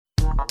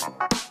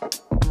Hey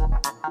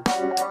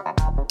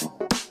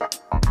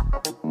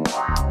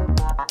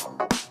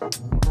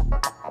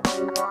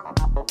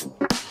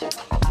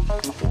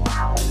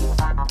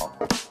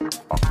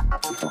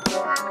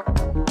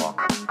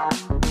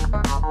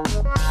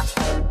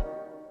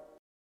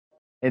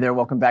there,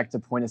 welcome back to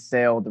Point of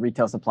Sale, the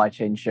retail supply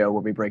chain show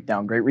where we break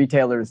down great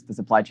retailers, the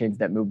supply chains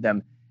that move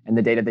them, and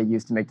the data they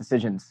use to make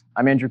decisions.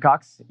 I'm Andrew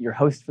Cox, your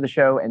host for the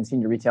show and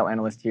senior retail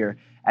analyst here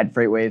at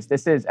FreightWaves.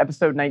 This is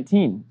episode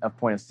 19 of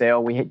Point of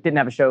Sale. We didn't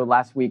have a show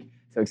last week,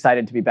 so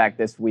excited to be back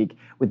this week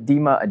with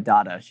Dima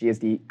Adada. She is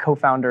the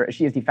founder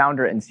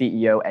and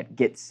CEO at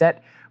GetSet,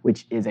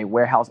 which is a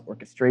warehouse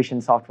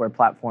orchestration software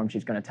platform.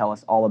 She's going to tell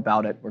us all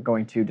about it. We're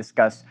going to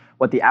discuss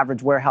what the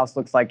average warehouse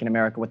looks like in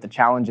America, what the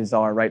challenges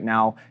are right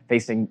now,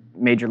 facing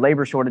major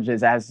labor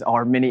shortages, as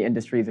are many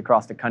industries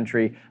across the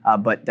country,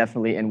 but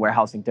definitely in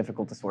warehousing,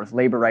 difficult to source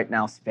labor right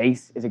now.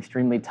 Space is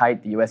extremely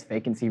tight. The U.S.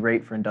 vacancy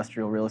rate for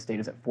industrial real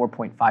estate is at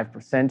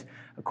 4.5%,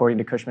 according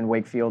to Cushman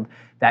Wakefield.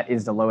 That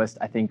is the lowest,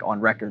 I think, on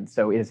record.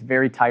 So it is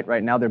very tight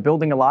right now. They're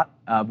building a lot,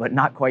 but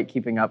not quite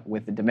keeping up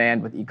with the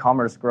demand, with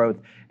e-commerce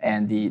growth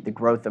and the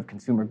growth of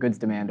consumer goods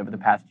demand over the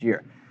past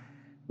year.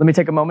 Let me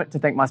take a moment to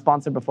thank my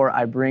sponsor before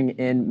I bring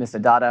in Ms.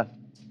 Adada.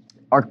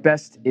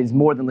 ArcBest is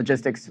more than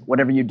logistics.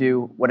 Whatever you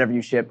do, whatever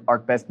you ship,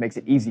 ArcBest makes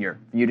it easier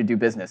for you to do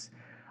business.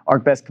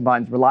 ArcBest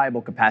combines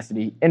reliable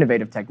capacity,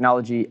 innovative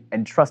technology,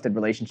 and trusted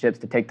relationships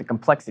to take the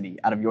complexity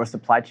out of your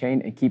supply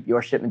chain and keep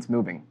your shipments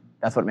moving.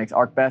 That's what makes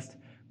ArcBest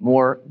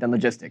more than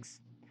logistics.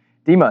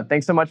 Dima,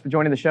 thanks so much for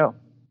joining the show.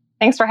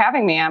 Thanks for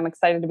having me. I'm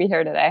excited to be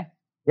here today.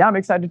 Yeah, I'm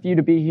excited for you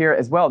to be here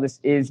as well. This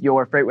is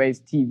your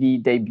FreightWaves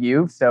TV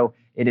debut, so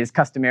it is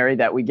customary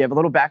that we give a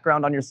little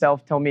background on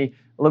yourself. Tell me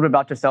a little bit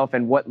about yourself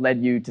and what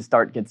led you to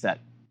start GetSet.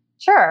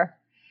 Sure.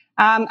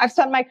 I've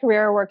spent my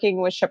career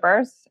working with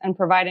shippers and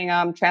providing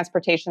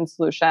transportation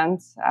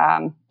solutions,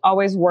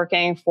 always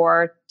working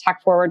for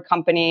tech-forward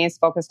companies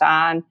focused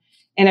on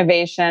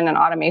innovation and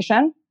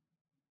automation.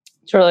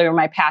 It's really where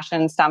my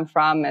passion stemmed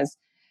from, is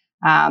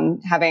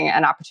having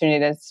an opportunity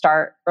to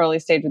start early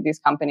stage with these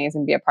companies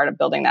and be a part of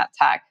building that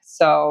tech.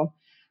 So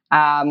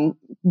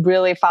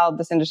really followed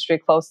this industry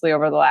closely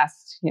over the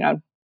last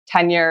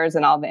 10 years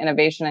and all the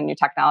innovation and new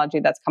technology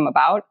that's come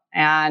about.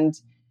 And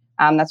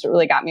that's what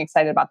really got me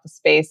excited about the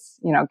space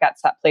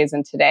GetSet plays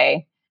in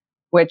today,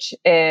 which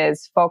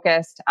is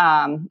focused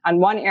on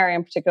one area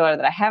in particular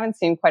that I haven't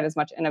seen quite as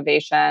much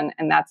innovation,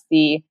 and that's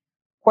the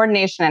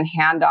coordination and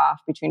handoff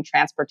between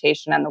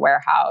transportation and the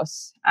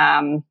warehouse.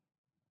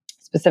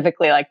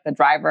 Specifically like the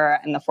driver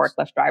and the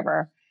forklift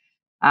driver.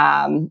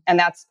 And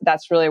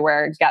that's really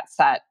where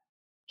GetSet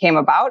came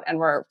about. And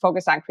we're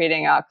focused on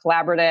creating a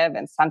collaborative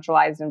and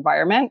centralized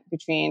environment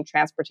between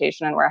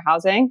transportation and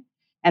warehousing,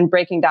 and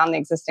breaking down the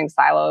existing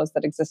silos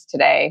that exist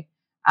today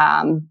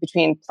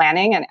between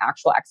planning and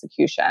actual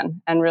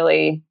execution. And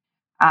really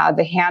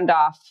the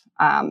handoff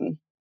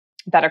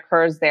that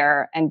occurs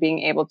there, and being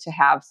able to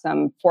have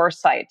some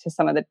foresight to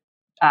some of the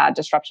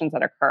disruptions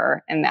that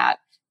occur in that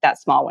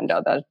small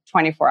window, the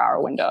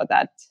 24-hour window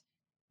that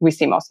we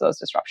see most of those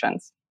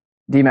disruptions.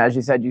 Dima, as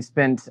you said, you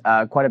spent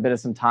quite a bit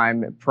of some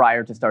time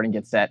prior to starting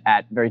GetSet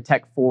at very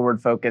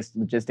tech-forward focused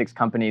logistics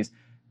companies.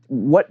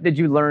 What did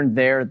you learn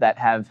there that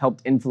have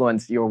helped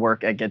influence your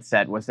work at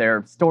GetSet? Was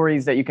there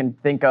stories that you can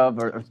think of,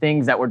 or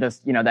things that were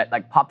just, that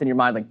like popped in your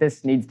mind, like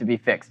this needs to be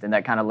fixed, and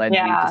that kind of led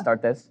you to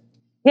start this?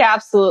 Yeah,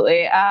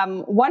 absolutely.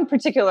 One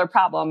particular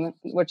problem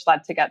which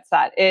led to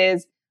GetSet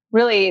is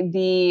really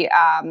the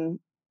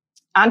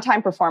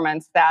on-time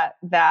performance that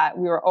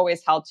we were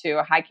always held to,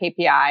 a high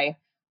KPI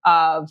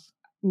of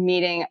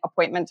meeting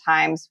appointment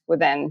times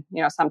within,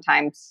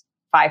 sometimes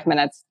 5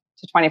 minutes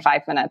to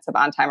 25 minutes of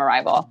on-time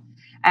arrival.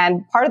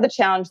 And part of the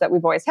challenge that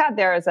we've always had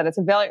there is that it's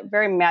a very,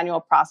 very manual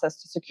process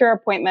to secure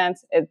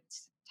appointments.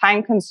 It's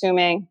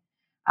time-consuming,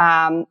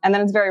 and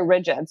then it's very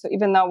rigid. So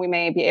even though we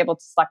may be able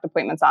to select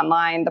appointments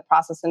online, the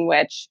process in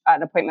which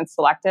an appointment's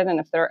selected, and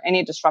if there are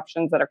any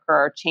disruptions that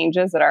occur,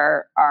 changes that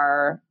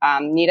are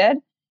needed,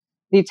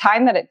 the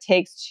time that it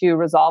takes to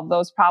resolve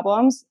those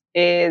problems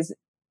is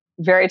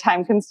very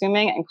time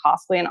consuming and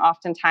costly. And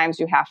oftentimes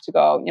you have to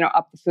go,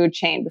 up the food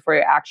chain before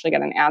you actually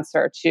get an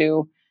answer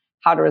to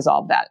how to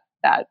resolve that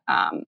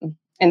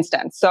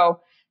instance.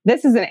 So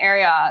this is an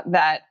area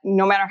that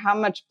no matter how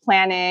much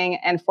planning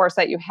and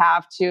foresight you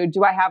have to,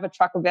 do I have a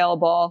truck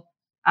available?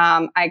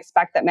 I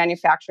expect that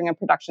manufacturing and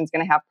production is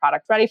going to have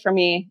product ready for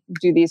me.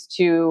 Do these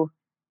two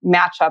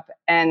match up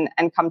and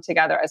come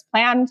together as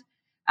planned?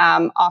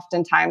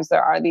 Oftentimes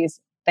there are these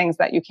things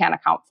that you can't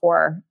account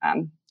for,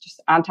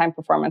 just on-time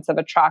performance of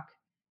a truck.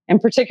 In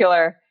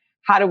particular,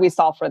 how do we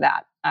solve for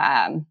that?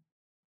 And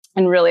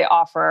really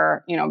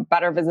offer,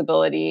 better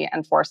visibility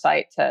and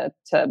foresight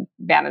to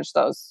manage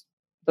those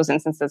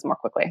instances more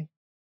quickly.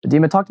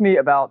 Dima, talk to me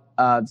about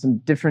some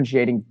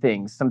differentiating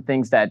things, some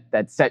things that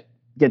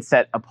get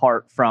set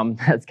apart from,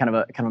 that's kind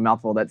of a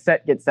mouthful,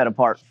 that get set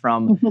apart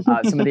from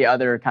some of the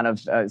other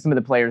some of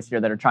the players here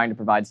that are trying to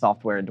provide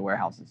software into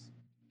warehouses.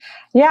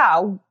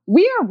 Yeah,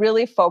 we are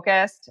really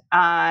focused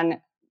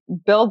on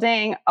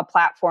building a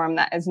platform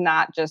that is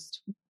not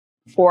just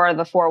for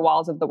the four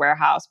walls of the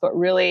warehouse, but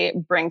really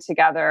bring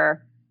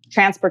together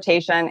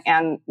transportation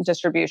and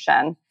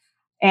distribution,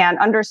 and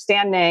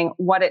understanding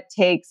what it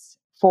takes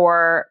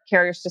for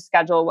carriers to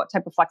schedule, what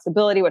type of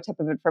flexibility, what type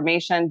of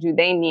information do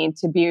they need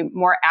to be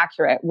more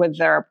accurate with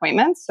their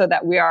appointments so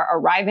that we are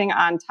arriving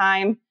on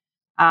time,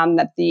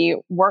 that the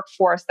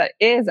workforce that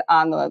is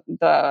on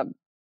the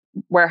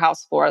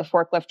warehouse floor, the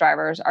forklift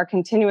drivers, are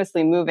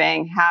continuously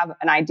moving, have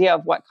an idea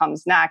of what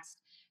comes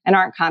next, and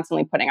aren't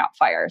constantly putting out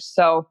fires.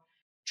 So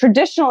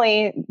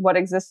traditionally, what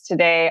exists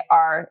today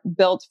are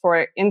built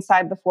for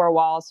inside the four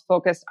walls,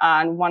 focused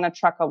on when a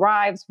truck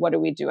arrives, what do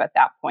we do at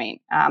that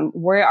point?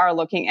 We are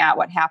looking at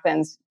what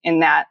happens in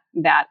that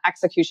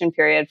execution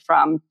period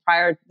from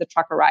prior to the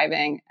truck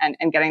arriving and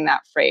getting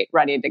that freight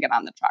ready to get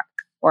on the truck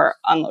or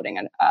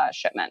unloading a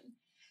shipment.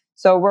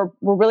 So we're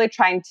really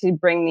trying to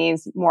bring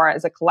these more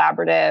as a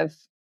collaborative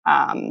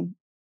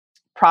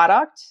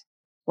product,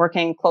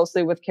 working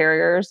closely with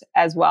carriers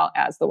as well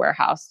as the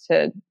warehouse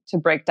to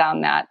break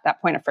down that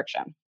point of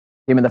friction.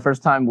 Dima, the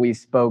first time we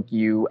spoke,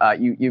 you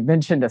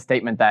mentioned a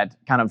statement that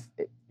kind of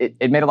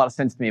it made a lot of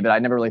sense to me, but I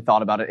never really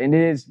thought about it. And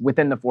it is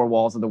within the four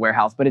walls of the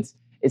warehouse, but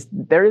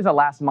there is a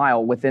last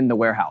mile within the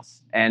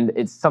warehouse, and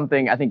it's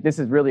something I think this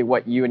is really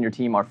what you and your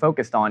team are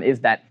focused on, is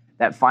that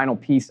final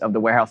piece of the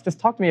warehouse. Just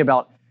talk to me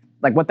about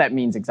like what that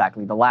means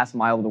exactly, the last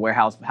mile of the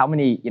warehouse. How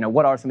many,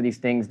 what are some of these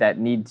things that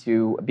need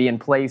to be in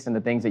place, and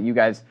the things that you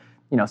guys,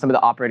 some of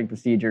the operating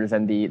procedures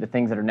and the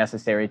things that are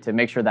necessary to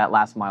make sure that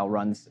last mile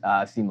runs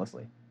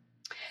seamlessly?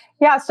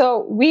 Yeah,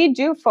 so we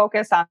do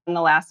focus on the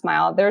last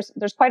mile. There's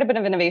quite a bit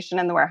of innovation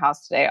in the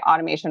warehouse today: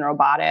 automation,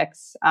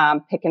 robotics,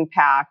 pick and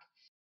pack.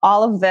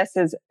 All of this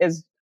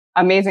is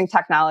amazing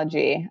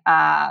technology.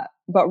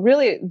 But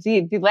really,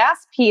 the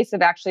last piece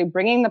of actually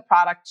bringing the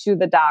product to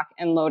the dock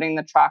and loading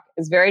the truck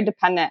is very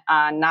dependent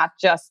on not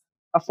just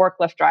a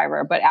forklift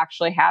driver, but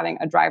actually having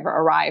a driver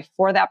arrive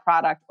for that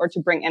product or to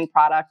bring in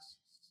product,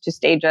 to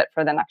stage it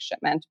for the next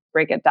shipment,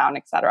 break it down,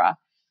 et cetera.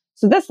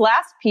 So this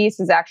last piece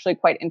is actually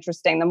quite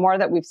interesting. The more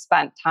that we've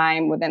spent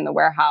time within the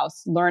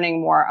warehouse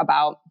learning more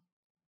about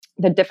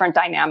the different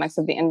dynamics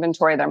of the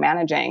inventory they're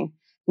managing,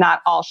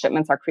 not all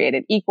shipments are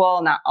created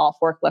equal. Not all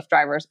forklift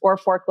drivers or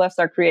forklifts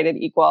are created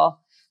equal.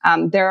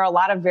 There are a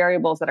lot of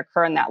variables that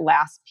occur in that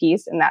last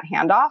piece, in that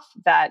handoff,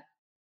 that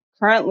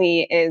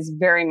currently is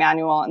very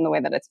manual in the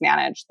way that it's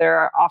managed.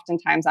 They're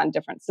oftentimes on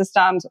different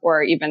systems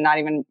or even not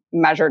even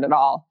measured at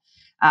all,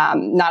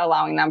 not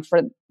allowing them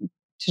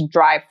to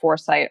drive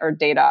foresight or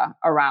data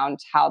around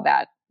how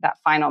that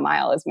final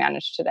mile is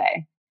managed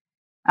today.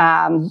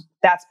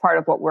 That's part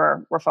of what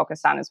we're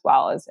focused on as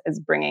well, is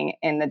bringing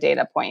in the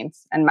data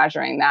points and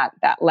measuring that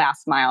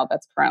last mile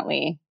that's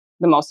currently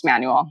the most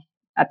manual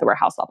at the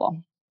warehouse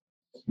level.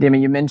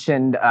 Dima, you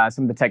mentioned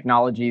some of the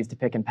technologies to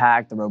pick and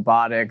pack, the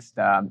robotics,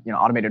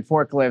 automated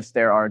forklifts.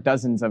 There are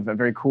dozens of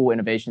very cool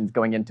innovations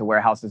going into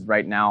warehouses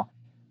right now.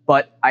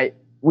 But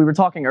we were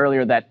talking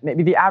earlier that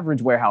maybe the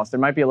average warehouse, there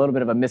might be a little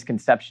bit of a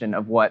misconception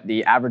of what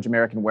the average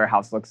American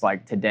warehouse looks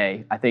like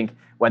today. I think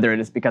whether it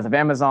is because of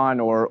Amazon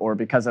or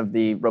because of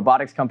the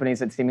robotics companies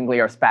that seemingly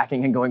are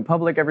SPACing and going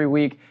public every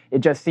week, it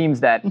just seems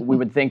that we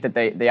would think that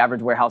the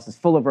average warehouse is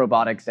full of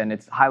robotics and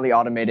it's highly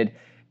automated.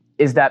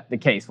 Is that the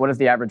case? What does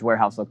the average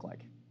warehouse look like?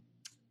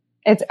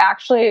 It's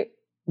actually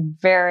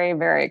very,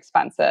 very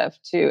expensive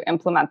to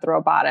implement the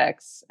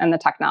robotics and the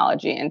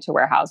technology into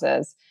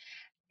warehouses.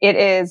 It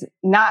is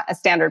not a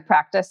standard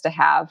practice to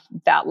have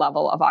that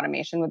level of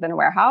automation within a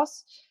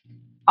warehouse.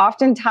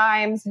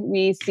 Oftentimes,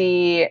 we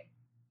see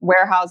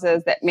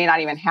warehouses that may not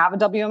even have a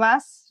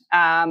WMS.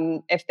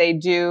 If they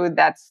do,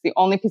 that's the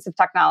only piece of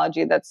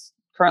technology that's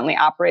currently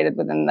operated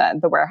within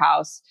the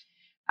warehouse.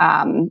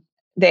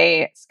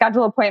 They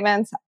schedule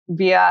appointments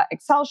via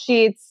Excel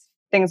sheets.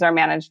 Things are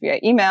managed via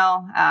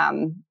email.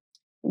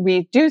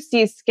 We do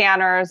see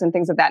scanners and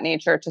things of that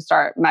nature to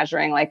start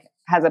measuring, like,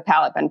 has a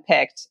pallet been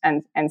picked,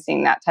 and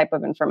seeing that type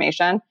of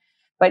information.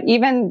 But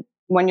even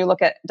when you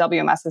look at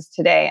WMSs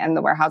today and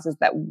the warehouses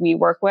that we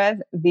work with,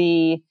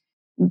 the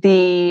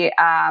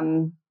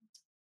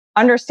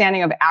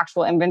understanding of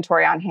actual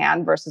inventory on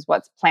hand versus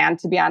what's planned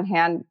to be on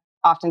hand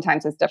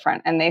oftentimes is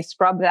different. And they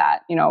scrub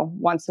that,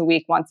 once a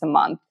week, once a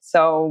month.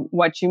 So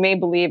what you may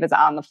believe is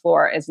on the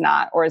floor is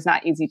not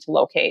easy to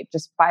locate,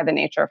 just by the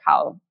nature of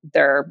how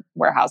their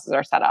warehouses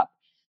are set up.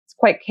 It's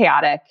quite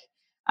chaotic,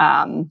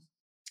 and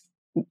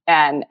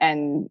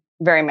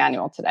very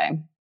manual today.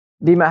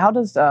 Dima, how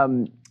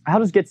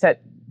does GetSet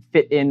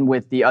fit in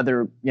with the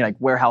other like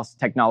warehouse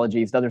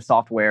technologies, the other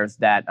softwares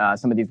that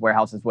some of these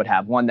warehouses would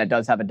have? One that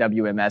does have a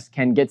WMS.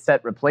 Can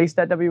GetSet replace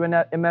that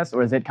WMS,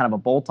 or is it kind of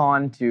a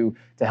bolt-on to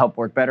help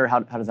work better? How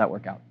does that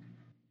work out?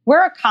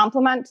 We're a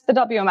complement to the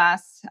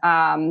WMS,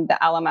 the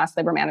LMS,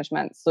 labor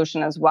management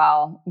solution as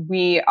well.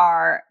 We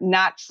are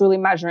not truly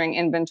measuring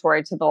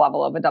inventory to the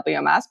level of a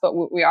WMS, but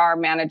what we are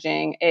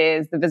managing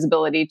is the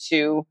visibility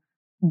to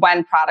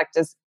when product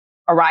is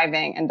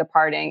arriving and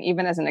departing,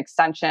 even as an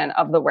extension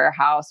of the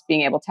warehouse,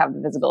 being able to have the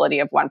visibility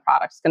of when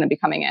product's going to be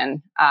coming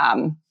in.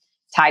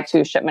 tied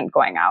to shipment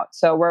going out.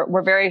 So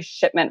we're very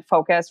shipment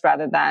focused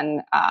rather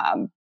than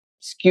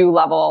SKU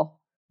level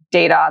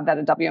data that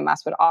a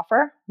WMS would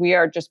offer. We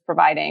are just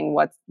providing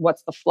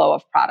what's the flow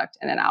of product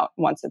in and out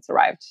once it's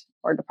arrived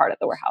or departed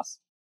the warehouse.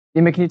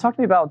 Dima, can you talk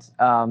to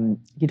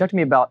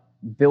me about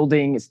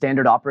building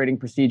standard operating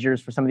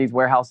procedures for some of these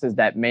warehouses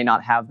that may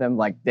not have them?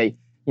 Like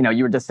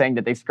you were just saying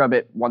that they scrub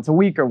it once a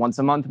week or once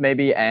a month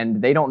maybe,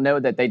 and they don't know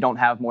that they don't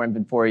have more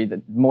inventory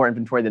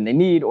than they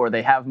need, or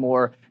they have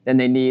more than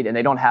they need, and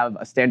they don't have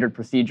a standard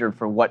procedure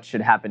for what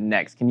should happen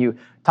next. Can you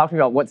talk to me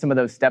about what some of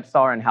those steps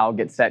are and how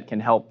GetSet can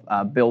help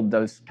build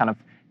those kind of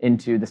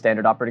into the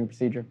standard operating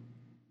procedure?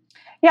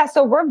 Yeah,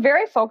 so we're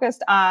very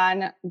focused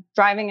on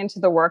driving into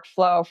the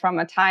workflow from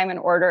a time an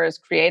order is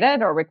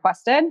created or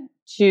requested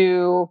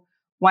to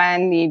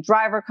when the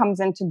driver comes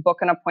in to book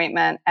an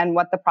appointment and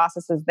what the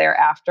process is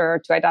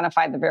thereafter to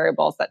identify the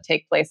variables that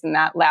take place in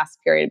that last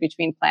period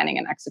between planning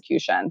and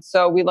execution.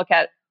 So we look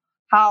at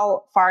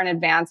how far in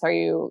advance are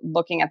you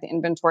looking at the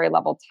inventory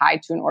level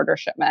tied to an order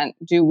shipment?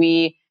 Do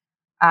we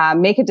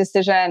make a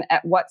decision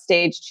at what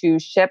stage to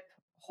ship,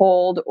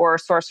 hold, or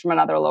source from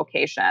another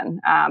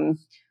location?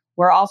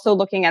 We're also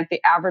looking at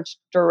the average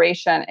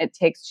duration it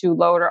takes to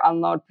load or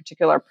unload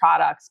particular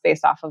products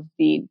based off of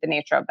the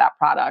nature of that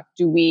product.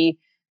 Do we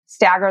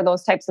stagger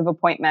those types of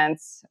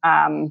appointments?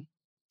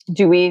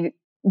 Do we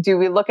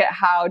look at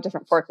how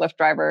different forklift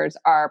drivers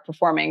are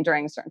performing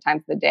during certain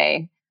times of the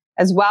day,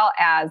 as well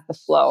as the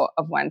flow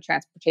of when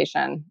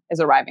transportation is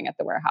arriving at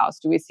the warehouse?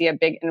 Do we see a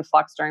big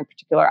influx during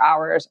particular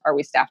hours? Are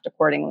we staffed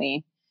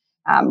accordingly?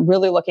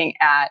 Really looking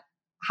at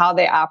how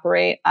they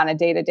operate on a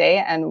day-to-day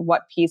and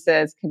what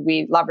pieces could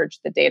we leverage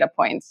the data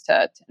points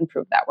to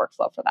improve that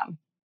workflow for them.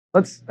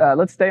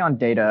 Let's stay on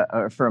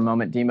data for a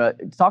moment,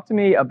 Dima. Talk to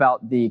me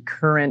about the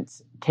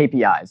current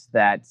KPIs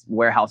that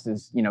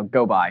warehouses,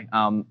 go by.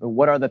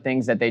 What are the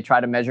things that they try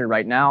to measure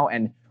right now,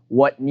 and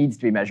what needs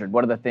to be measured?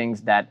 What are the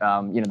things that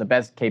the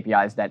best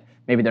KPIs that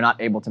maybe they're not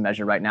able to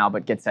measure right now,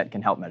 but GetSet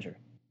can help measure?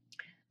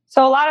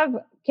 So a lot of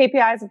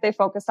KPIs that they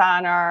focus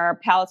on are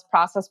pallets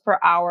processed per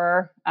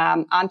hour,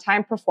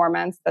 on-time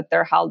performance that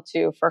they're held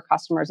to for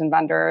customers and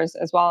vendors,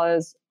 as well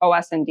as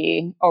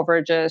OS&D,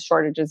 overages,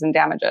 shortages, and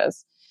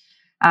damages.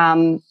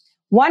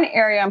 One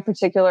area in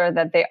particular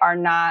that they are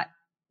not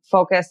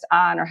focused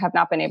on or have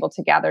not been able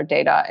to gather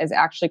data is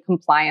actually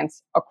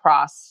compliance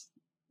across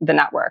the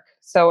network.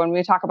 So when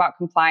we talk about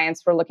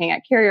compliance, we're looking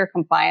at carrier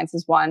compliance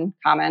as one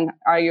common.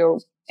 Are you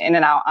in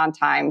and out on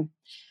time?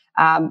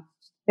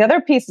 The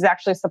other piece is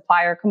actually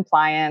supplier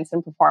compliance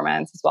and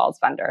performance, as well as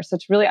vendor. So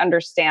to really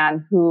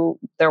understand who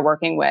they're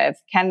working with,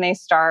 can they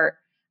start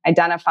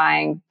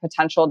identifying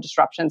potential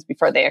disruptions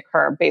before they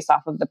occur based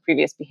off of the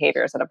previous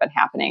behaviors that have been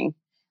happening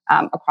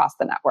across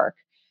the network?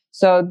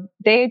 So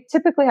they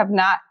typically have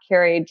not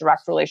carried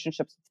direct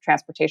relationships with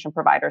transportation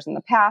providers in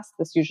the past.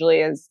 This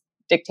usually is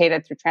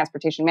dictated through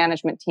transportation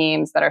management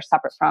teams that are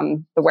separate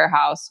from the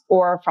warehouse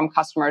or from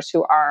customers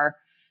who are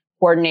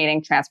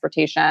coordinating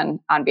transportation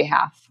on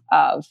behalf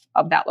of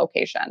that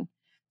location.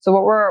 So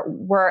what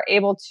we're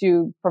able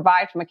to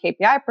provide from a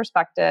KPI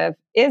perspective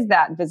is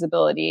that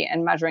visibility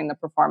and measuring the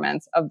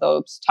performance of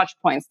those touch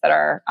points that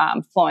are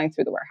flowing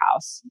through the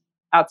warehouse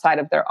outside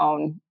of their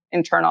own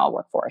internal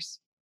workforce.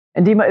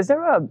 And Dima, is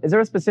there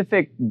a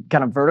specific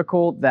kind of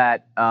vertical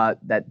that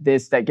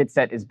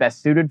GetSet is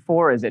best suited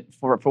for? Is it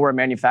for a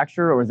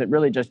manufacturer, or is it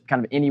really just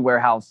kind of any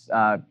warehouse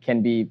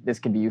can be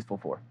useful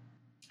for?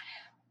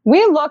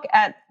 We look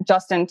at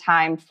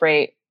just-in-time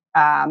freight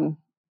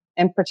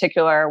in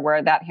particular,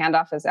 where that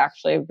handoff is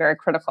actually very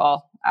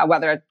critical,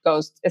 whether it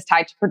is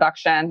tied to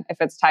production, if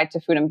it's tied to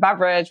food and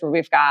beverage, where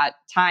we've got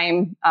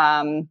time,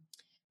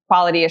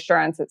 quality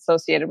assurance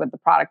associated with the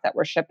product that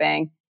we're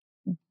shipping.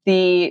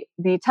 The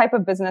type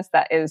of business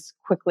that is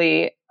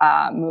quickly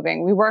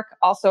moving. We work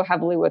also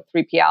heavily with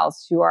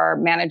 3PLs who are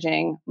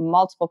managing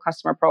multiple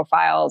customer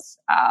profiles,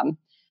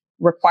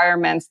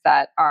 requirements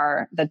that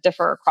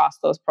differ across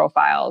those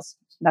profiles.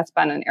 That's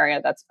been an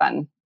area that's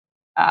been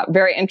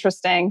very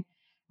interesting,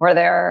 where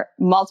there are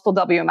multiple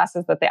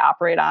WMSs that they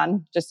operate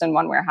on just in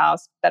one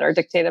warehouse that are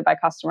dictated by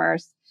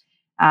customers.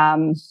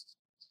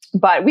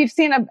 But we've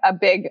seen a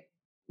big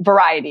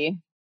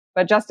variety.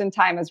 But just in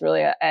time is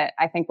really,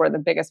 I think, where the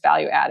biggest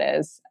value add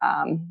is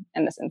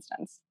in this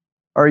instance.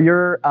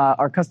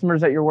 Are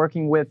customers that you're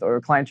working with or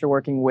clients you're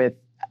working with,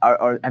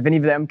 have any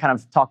of them kind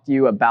of talked to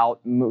you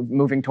about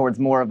moving towards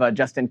more of a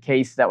just in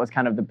case? That was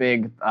kind of the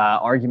big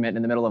argument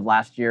in the middle of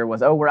last year was,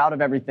 we're out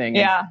of everything.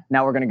 Yeah.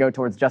 Now we're going to go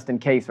towards just in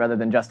case rather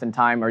than just in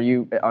time.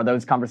 Are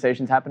those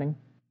conversations happening?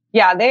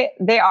 Yeah,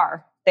 they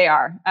are.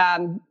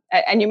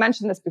 And you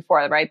mentioned this before,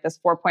 right? This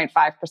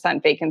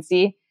 4.5%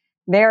 vacancy.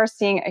 They're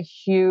seeing a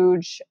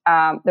huge,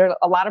 there's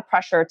a lot of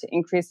pressure to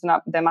increase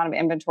the amount of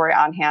inventory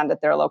on hand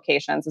at their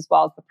locations, as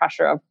well as the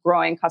pressure of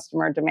growing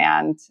customer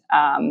demand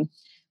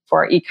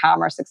for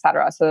e-commerce, et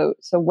cetera. So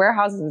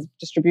warehouses,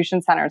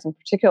 distribution centers in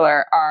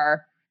particular,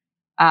 are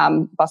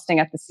busting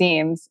at the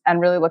seams and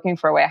really looking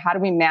for a way, how do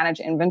we manage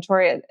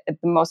inventory at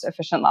the most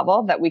efficient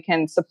level that we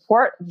can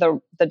support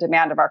the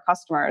demand of our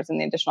customers and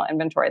the additional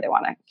inventory they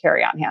want to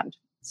carry on hand.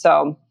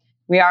 So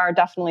we are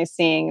definitely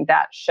seeing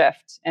that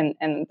shift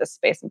in this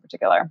space in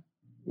particular.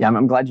 Yeah,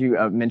 I'm glad you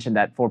mentioned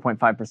that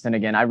 4.5%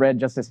 again. I read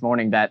just this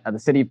morning that the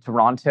city of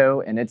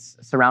Toronto and its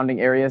surrounding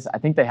areas, I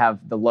think they have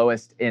the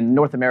lowest in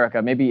North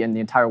America, maybe in the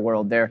entire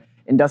world. Their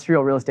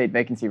industrial real estate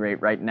vacancy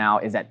rate right now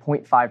is at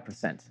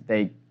 0.5%.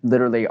 They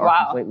literally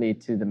are completely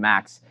to the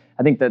max.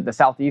 I think the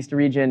Southeast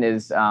region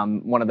is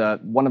one of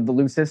the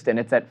loosest, and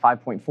it's at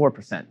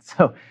 5.4%.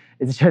 So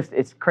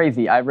it's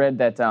crazy. I read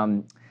that.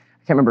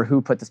 I can't remember who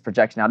put this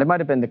projection out. It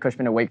might have been the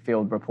Cushman &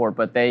 Wakefield report,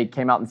 but they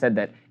came out and said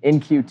that in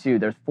Q2,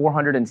 there's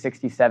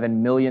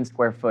 467 million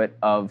square foot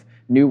of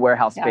new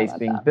warehouse space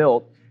being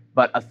built,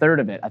 but a third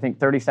of it, I think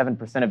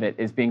 37% of it,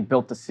 is being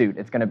built to suit.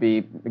 It's going to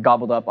be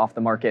gobbled up off the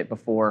market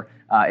before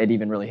it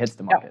even really hits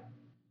the market.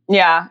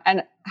 Yeah,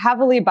 and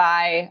heavily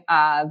by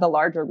the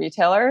larger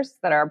retailers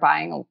that are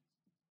buying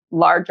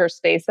larger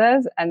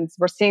spaces. And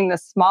we're seeing the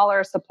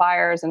smaller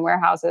suppliers and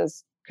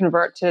warehouses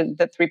convert to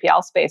the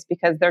 3PL space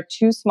because they're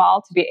too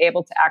small to be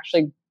able to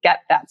actually get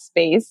that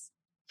space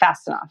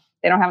fast enough.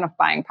 They don't have enough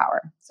buying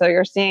power. So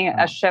you're seeing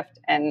a shift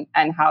in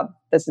how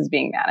this is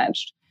being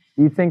managed.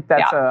 Do you think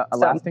that's a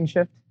lasting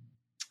shift?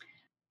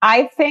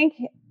 I think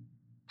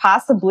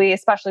possibly,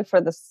 especially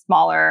for the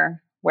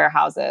smaller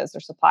warehouses or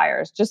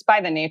suppliers, just by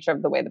the nature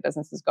of the way the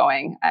business is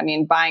going. I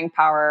mean, buying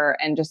power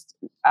and just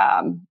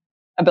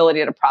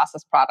ability to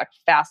process product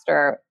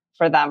faster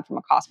for them from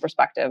a cost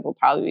perspective will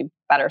probably be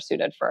better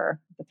suited for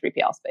the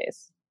 3PL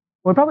space.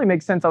 Well, it probably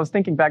makes sense. I was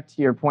thinking back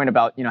to your point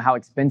about how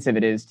expensive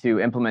it is to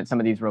implement some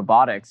of these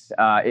robotics.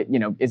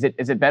 Is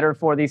it better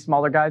for these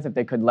smaller guys if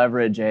they could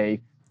leverage a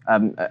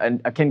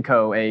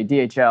Kinko, a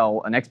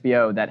DHL, an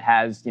XPO that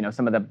has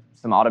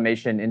some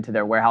automation into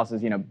their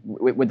warehouses?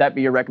 Would that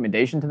be your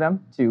recommendation to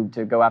them to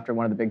go after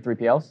one of the big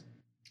 3PLs?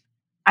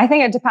 I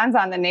think it depends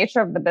on the nature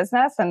of the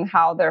business and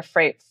how their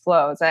freight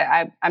flows.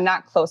 I'm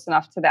not close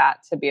enough to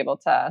that to be able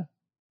to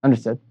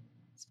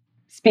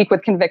speak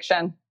with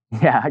conviction.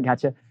 Yeah, I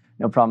gotcha.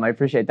 No problem. I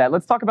appreciate that.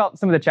 Let's talk about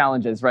some of the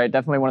challenges, right?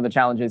 Definitely one of the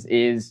challenges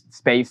is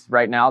space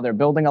right now. They're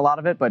building a lot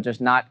of it, but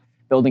just not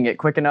building it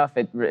quick enough.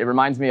 It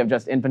reminds me of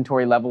just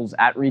inventory levels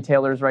at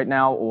retailers right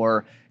now,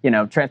 or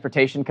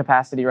transportation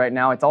capacity right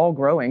now. It's all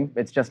growing.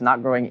 It's just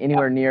not growing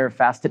anywhere near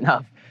fast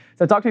enough.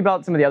 So talk to me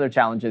about some of the other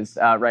challenges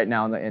right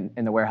now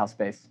in the warehouse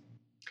space.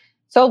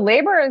 So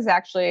labor is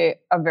actually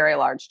a very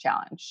large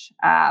challenge.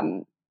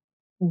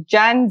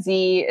 Gen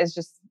Z is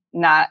just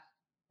not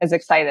as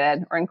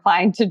excited or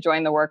inclined to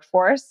join the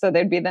workforce. So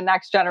they'd be the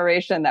next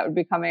generation that would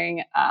be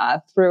coming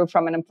through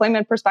from an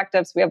employment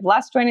perspective. So we have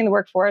less joining the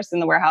workforce in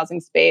the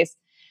warehousing space.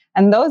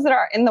 And those that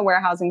are in the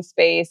warehousing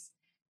space,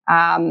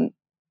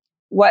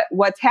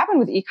 what's happened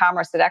with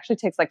e-commerce, it actually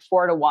takes like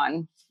 4 to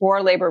 1,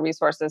 4 labor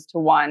resources to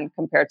 1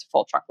 compared to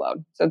full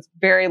truckload. So it's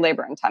very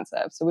labor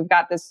intensive. So we've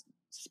got this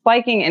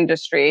spiking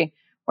industry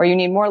where you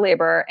need more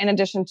labor in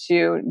addition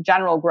to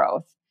general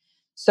growth.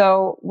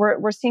 So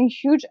we're seeing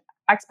huge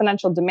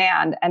exponential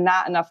demand and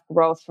not enough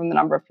growth from the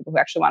number of people who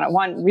actually want to,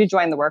 1,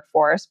 rejoin the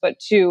workforce, but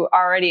 2,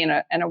 already in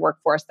a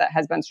workforce that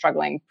has been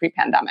struggling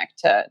pre-pandemic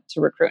to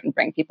recruit and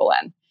bring people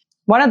in.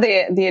 One of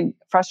the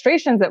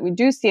frustrations that we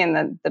do see in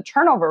the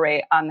turnover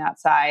rate on that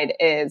side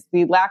is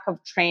the lack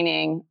of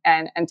training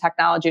and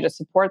technology to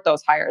support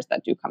those hires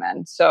that do come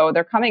in. So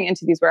they're coming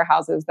into these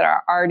warehouses that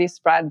are already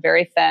spread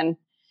very thin.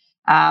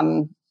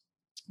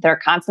 They're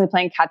constantly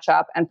playing catch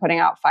up and putting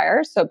out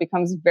fires. So it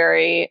becomes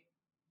very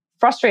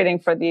frustrating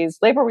for these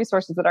labor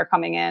resources that are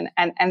coming in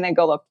and then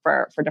go look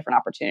for different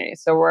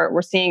opportunities. So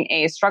we're seeing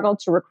a struggle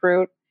to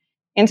recruit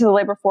into the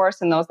labor force,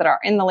 and those that are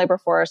in the labor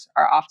force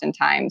are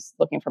oftentimes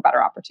looking for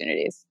better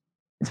opportunities.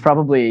 It's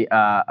probably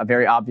a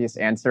very obvious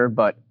answer,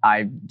 but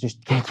I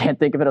just can't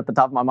think of it at the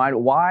top of my mind.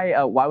 Why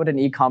would an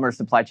e-commerce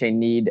supply chain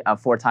need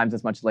 4 times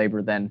as much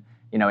labor than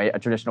a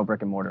traditional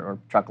brick and mortar or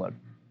truckload?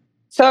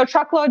 So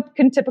truckload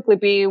can typically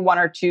be 1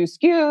 or 2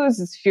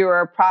 SKUs,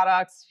 fewer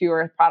products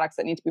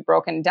that need to be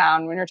broken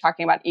down. When you're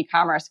talking about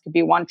e-commerce, it could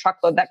be 1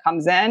 truckload that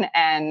comes in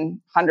and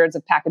hundreds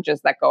of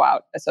packages that go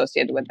out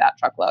associated with that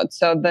truckload.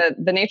 So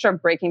the nature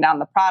of breaking down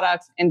the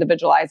products,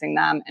 individualizing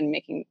them,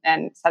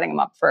 and setting them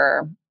up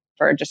for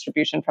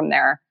distribution from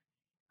there,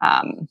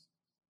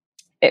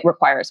 it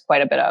requires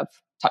quite a bit of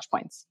touch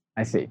points.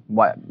 I see.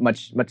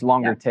 Much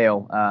longer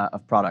tail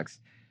of products.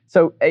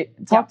 So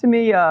talk to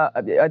me.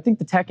 I think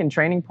the tech and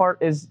training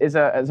part is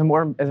a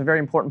very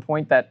important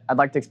point that I'd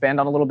like to expand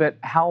on a little bit.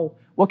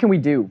 What can we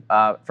do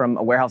from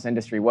a warehouse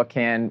industry? What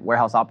can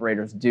warehouse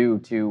operators do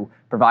to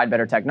provide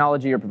better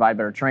technology or provide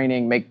better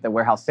training, make the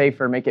warehouse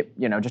safer, make it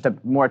just a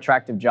more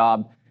attractive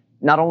job,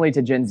 not only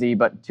to Gen Z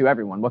but to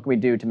everyone? What can we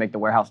do to make the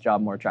warehouse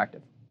job more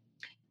attractive?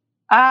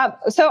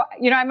 So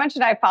I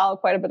mentioned I follow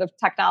quite a bit of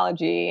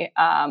technology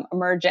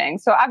emerging.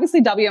 So obviously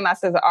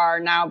WMSs are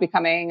now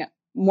becoming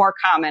more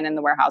common in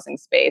the warehousing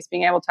space,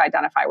 being able to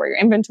identify where your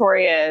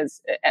inventory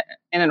is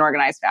in an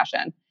organized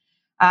fashion.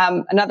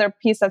 Another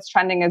piece that's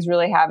trending is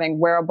really having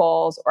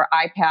wearables or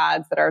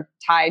iPads that are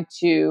tied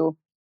to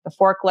the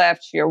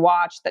forklift, your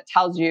watch, that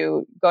tells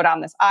you go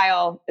down this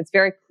aisle. It's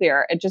very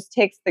clear. It just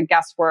takes the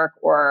guesswork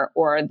or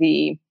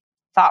the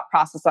thought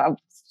process of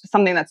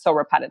something that's so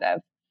repetitive.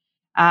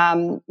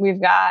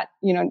 We've got,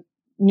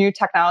 new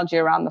technology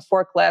around the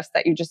forklifts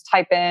that you just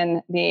type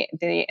in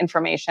the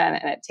information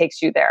and it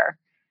takes you there.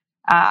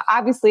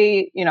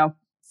 Obviously,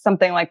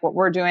 something like what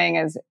we're doing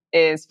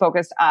is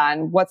focused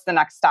on what's the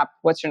next step,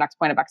 what's your next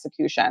point of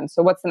execution.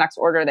 So what's the next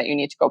order that you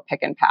need to go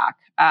pick and pack,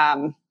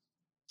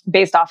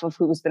 based off of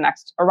who's the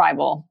next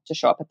arrival to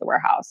show up at the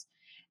warehouse.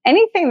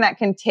 Anything that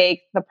can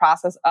take the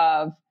process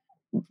of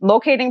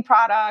locating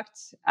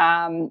product,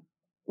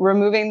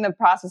 removing the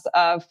process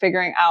of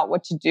figuring out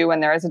what to do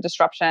when there is a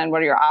disruption,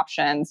 what are your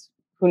options,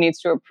 who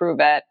needs to approve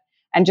it,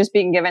 and just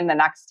being given the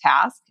next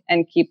task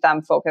and keep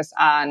them focused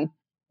on,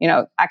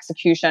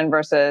 execution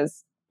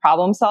versus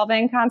problem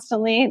solving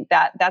constantly.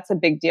 That's a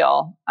big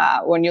deal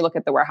when you look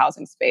at the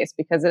warehousing space,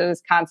 because it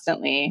is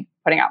constantly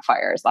putting out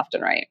fires left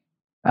and right.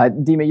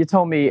 Dima, you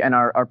told me in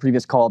our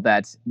previous call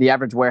that the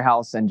average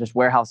warehouse and just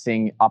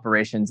warehousing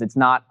operations, it's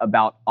not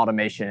about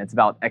automation, it's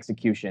about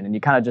execution. And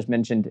you kind of just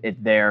mentioned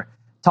it there.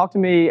 Tell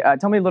me a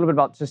little bit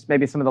about just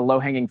maybe some of the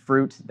low-hanging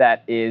fruit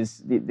that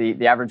is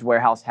the average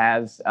warehouse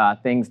has,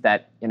 things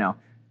that,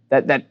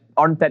 that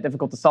aren't that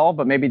difficult to solve,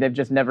 but maybe they've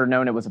just never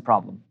known it was a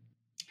problem.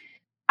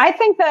 I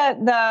think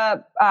that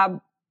the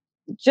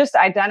just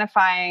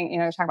identifying,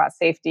 talking about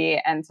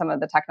safety and some of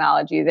the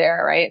technology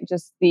there, right?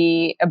 Just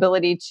the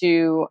ability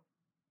to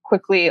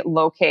quickly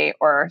locate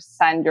or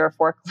send your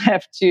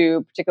forklift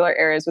to particular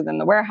areas within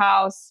the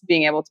warehouse,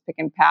 being able to pick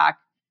and pack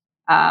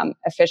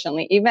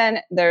efficiently. Even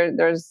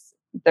there's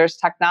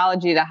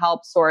technology to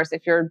help source.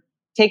 If you're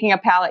taking a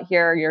pallet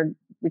here, you're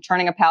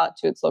returning a pallet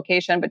to its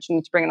location, but you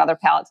need to bring another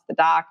pallet to the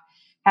dock,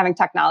 having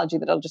technology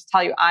that'll just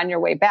tell you on your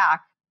way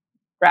back,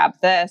 grab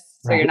this,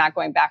 so you're not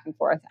going back and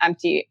forth,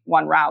 empty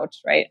one route,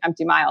 right?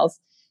 Empty miles.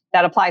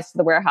 That applies to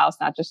the warehouse,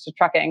 not just to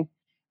trucking.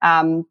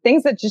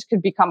 Things that just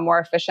could become more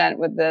efficient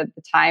with the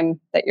time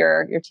that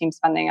your team's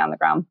spending on the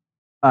ground.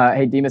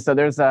 Hey, Dima, so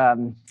there's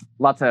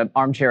lots of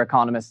armchair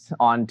economists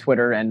on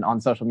Twitter and on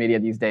social media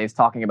these days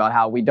talking about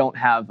how we don't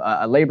have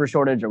a labor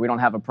shortage or we don't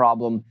have a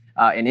problem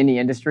in any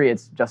industry.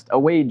 It's just a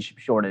wage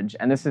shortage.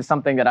 And this is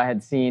something that I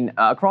had seen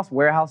across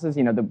warehouses.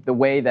 The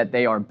way that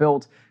they are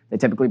built, they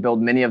typically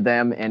build many of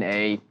them in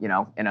a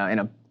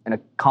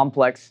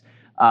complex,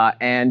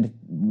 and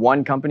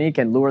one company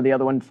can lure the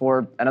other one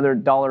for another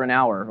 $1 an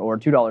hour or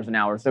 $2 an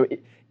hour. So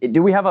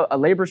do we have a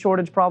labor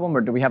shortage problem, or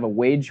do we have a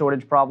wage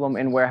shortage problem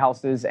in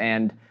warehouses?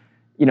 And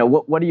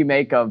what do you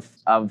make of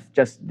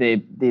just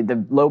the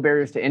low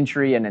barriers to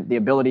entry and the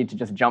ability to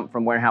just jump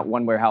from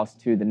one warehouse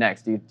to the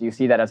next? Do you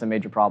see that as a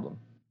major problem?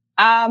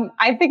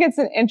 I think it's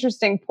an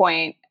interesting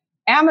point.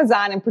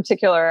 Amazon in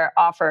particular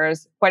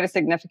offers quite a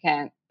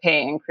significant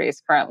pay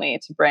increase currently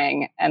to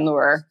bring and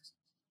lure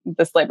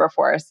this labor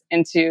force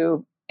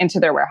into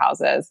their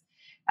warehouses.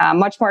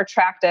 Much more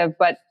attractive,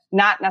 but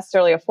not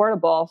necessarily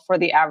affordable for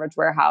the average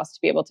warehouse to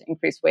be able to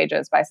increase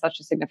wages by such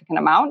a significant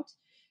amount.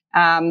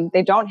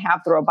 They don't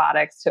have the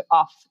robotics to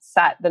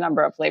offset the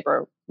number of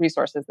labor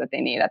resources that they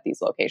need at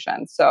these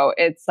locations. So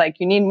it's like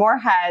you need more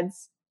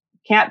heads,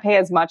 can't pay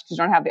as much because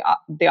you don't have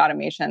the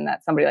automation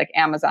that somebody like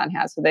Amazon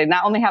has. So they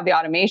not only have the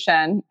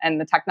automation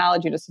and the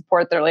technology to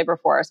support their labor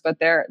force, but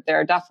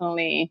they're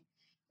definitely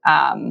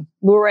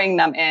luring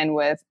them in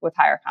with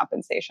higher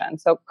compensation.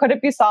 So could it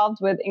be solved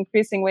with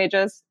increasing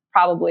wages?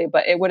 Probably,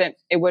 but it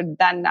would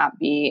then not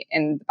be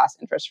in the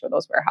best interest for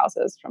those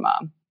warehouses from a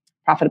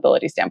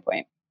profitability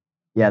standpoint.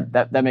 Yeah,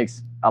 that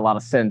makes a lot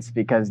of sense,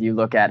 because you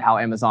look at how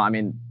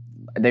Amazon,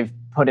 they've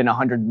put in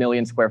 100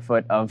 million square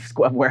foot of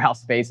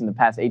warehouse space in the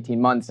past 18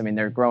 months.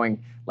 They're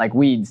growing like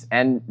weeds,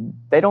 and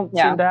they don't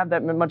seem to have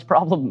that much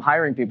problem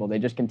hiring people. They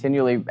just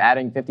continually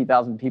adding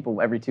 50,000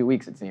 people every 2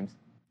 weeks, it seems.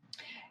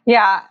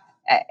 Yeah,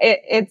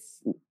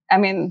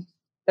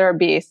 they're a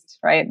beast,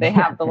 right? They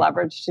have the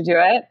leverage to do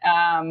it.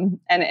 And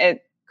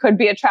it could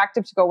be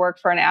attractive to go work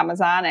for an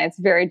Amazon. It's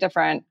a very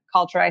different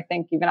culture, I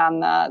think, even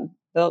on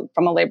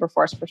from a labor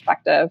force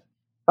perspective.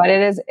 But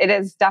it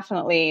is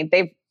definitely,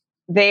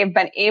 they've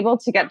been able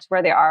to get to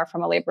where they are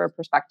from a labor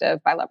perspective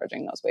by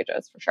leveraging those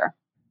wages, for sure.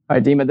 All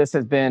right, Dima, this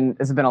has been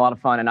a lot of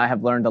fun, and I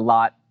have learned a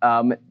lot.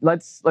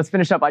 Let's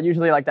finish up. I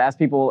usually like to ask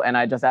people, and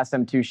I just ask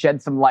them to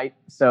shed some light.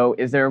 So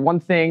is there one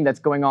thing that's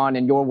going on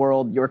in your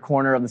world, your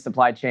corner of the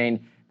supply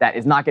chain, that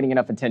is not getting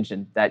enough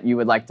attention that you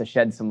would like to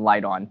shed some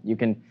light on? You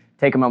can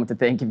take a moment to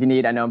think if you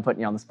need. I know I'm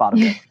putting you on the spot a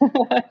bit.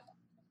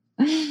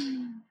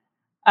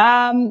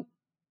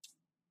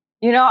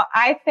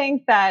 I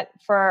think that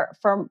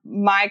for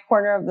my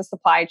corner of the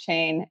supply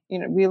chain,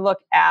 we look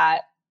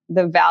at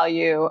the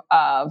value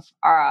of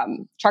our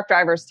truck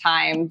drivers'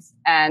 times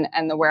and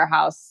the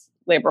warehouse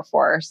labor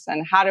force,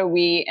 and how do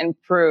we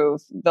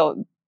improve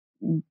the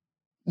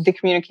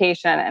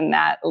communication and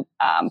that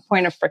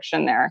point of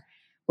friction there.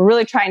 We're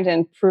really trying to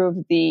improve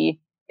the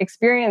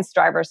experience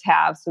drivers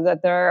have so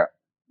that they're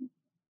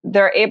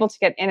able to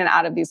get in and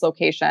out of these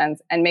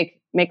locations and make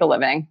make a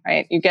living,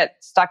 right? You get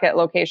stuck at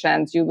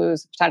locations, you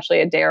lose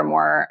potentially a day or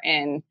more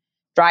in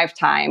drive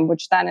time,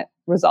 which then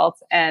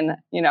results in,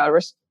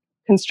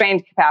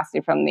 constrained capacity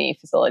from the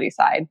facility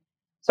side.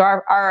 So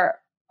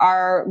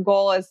our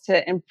goal is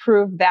to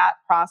improve that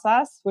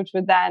process, which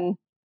would then,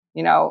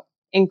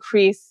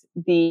 increase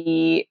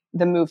the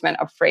movement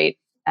of freight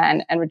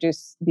and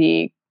reduce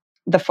the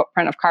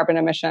footprint of carbon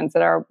emissions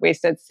that are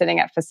wasted sitting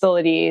at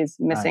facilities,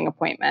 missing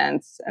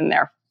appointments, and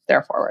there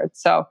forward.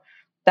 So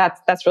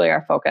that's really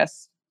our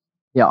focus.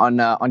 Yeah, on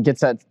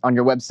GetSet on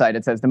your website,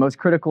 it says the most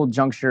critical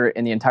juncture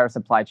in the entire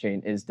supply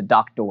chain is the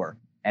dock door.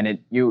 And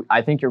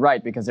I think you're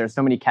right, because there's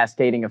so many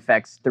cascading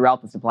effects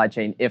throughout the supply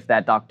chain. If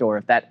that dock door,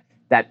 if that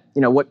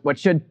what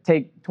should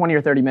take 20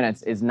 or 30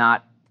 minutes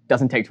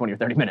doesn't take 20 or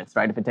 30 minutes,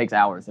 right? If it takes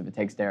hours, if it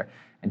takes there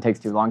and takes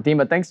too long.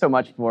 Dima, thanks so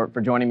much for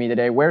joining me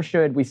today. Where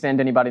should we send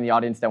anybody in the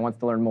audience that wants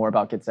to learn more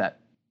about GetSet?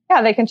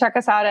 Yeah, they can check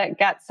us out at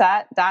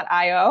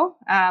getset.io.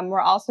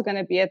 We're also going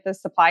to be at the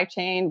supply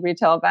chain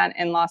retail event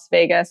in Las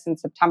Vegas in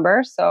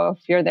September. So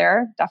if you're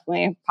there,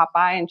 definitely pop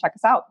by and check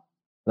us out.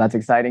 That's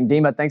exciting.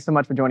 Dima, thanks so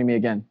much for joining me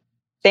again.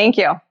 Thank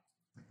you.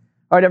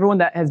 All right, everyone,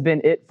 that has been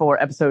it for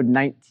episode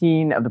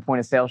 19 of the Point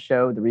of Sale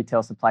Show, the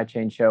retail supply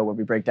chain show, where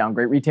we break down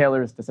great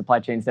retailers, the supply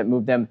chains that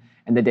move them,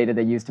 and the data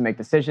they use to make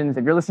decisions.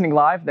 If you're listening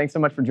live, thanks so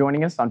much for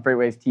joining us on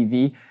FreightWaves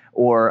TV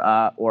or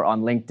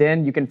on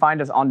LinkedIn. You can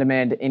find us on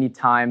demand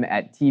anytime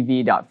at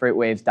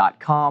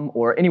tv.freightwaves.com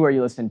or anywhere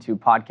you listen to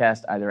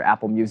podcasts, either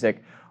Apple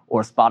Music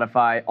or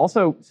Spotify.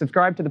 Also,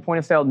 subscribe to the Point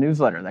of Sale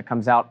newsletter that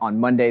comes out on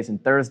Mondays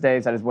and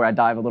Thursdays. That is where I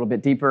dive a little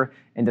bit deeper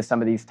into some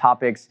of these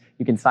topics.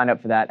 You can sign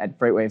up for that at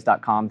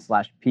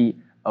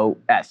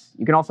freightwaves.com/POS.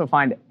 You can also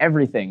find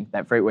everything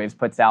that FreightWaves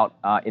puts out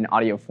in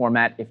audio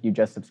format if you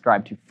just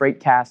subscribe to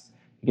Freightcast.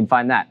 You can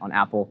find that on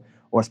Apple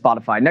or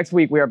Spotify. Next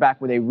week, we are back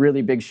with a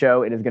really big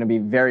show. It is going to be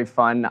very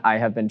fun. I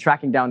have been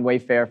tracking down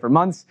Wayfair for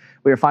months.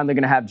 We are finally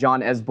going to have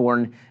John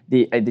Esborn,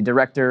 the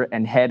director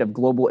and head of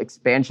global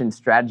expansion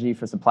strategy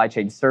for supply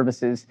chain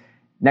services.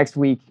 Next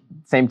week,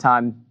 same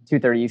time,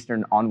 2:30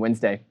 Eastern on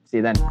Wednesday. See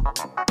you then.